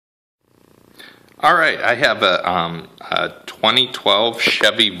Alright, I have a 2012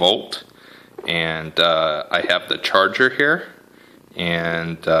 Chevy Volt, and I have the charger here.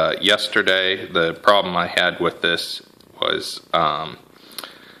 And yesterday, the problem I had with this was the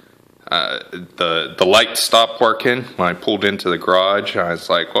light stopped working when I pulled into the garage. I was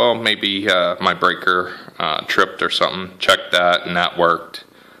like, well, maybe my breaker tripped or something. Checked that, and that worked.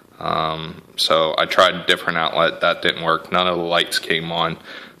 So I tried a different outlet. That didn't work. None of the lights came on.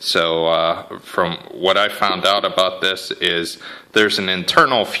 So from what I found out about this is there's an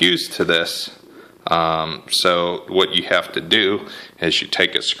internal fuse to this. So what you have to do is you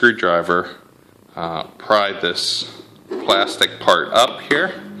take a screwdriver, pry this plastic part up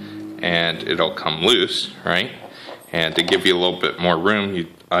here, and it'll come loose, right? And to give you a little bit more room, you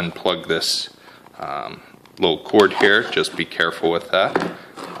unplug this little cord here. Just be careful with that.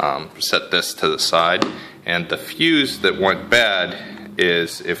 Set this to the side, and the fuse that went bad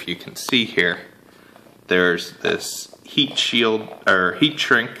is, if you can see here, there's this heat shield or heat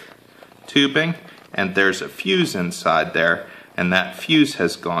shrink tubing, and there's a fuse inside there, and that fuse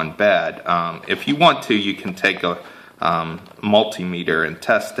has gone bad. If you want to, you can take a multimeter and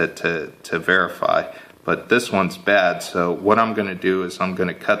test it to verify, but this one's bad. So what I'm going to do is I'm going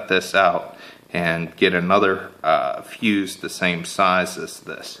to cut this out and get another fuse the same size as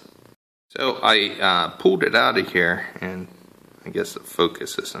this. So I pulled it out of here, and I guess the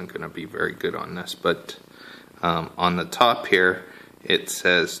focus isn't going to be very good on this, but on the top here it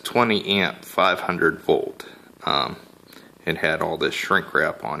says 20 amp 500 volt. It had all this shrink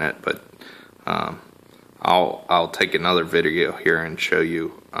wrap on it, but I'll take another video here and show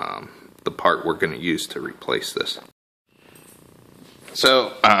you the part we're going to use to replace this.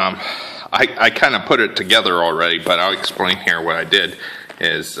 So I kind of put it together already, but I'll explain here what I did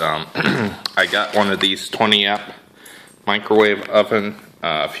is I got one of these 20 amp microwave oven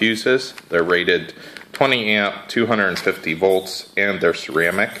fuses. They're rated 20 amp 250 volts, and they're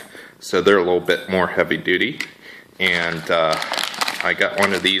ceramic, so they're a little bit more heavy duty. And I got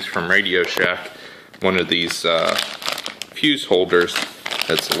one of these from Radio Shack, one of these fuse holders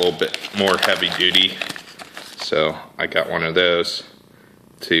that's a little bit more heavy duty, so I got one of those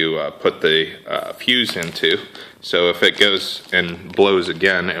to put the fuse into, so if it goes and blows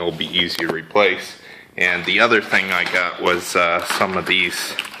again, it will be easy to replace. And the other thing I got was some of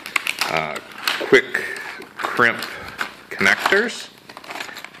these quick crimp connectors,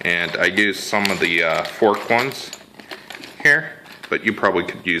 and I used some of the fork ones here, but you probably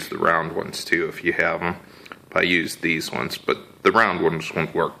could use the round ones too if you have them. I used these ones, but the round ones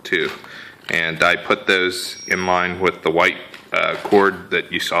won't work too. And I put those in line with the white cord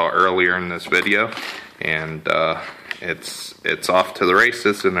that you saw earlier in this video, and it's off to the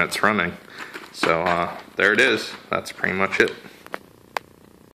races, and it's running. So there it is. That's pretty much it.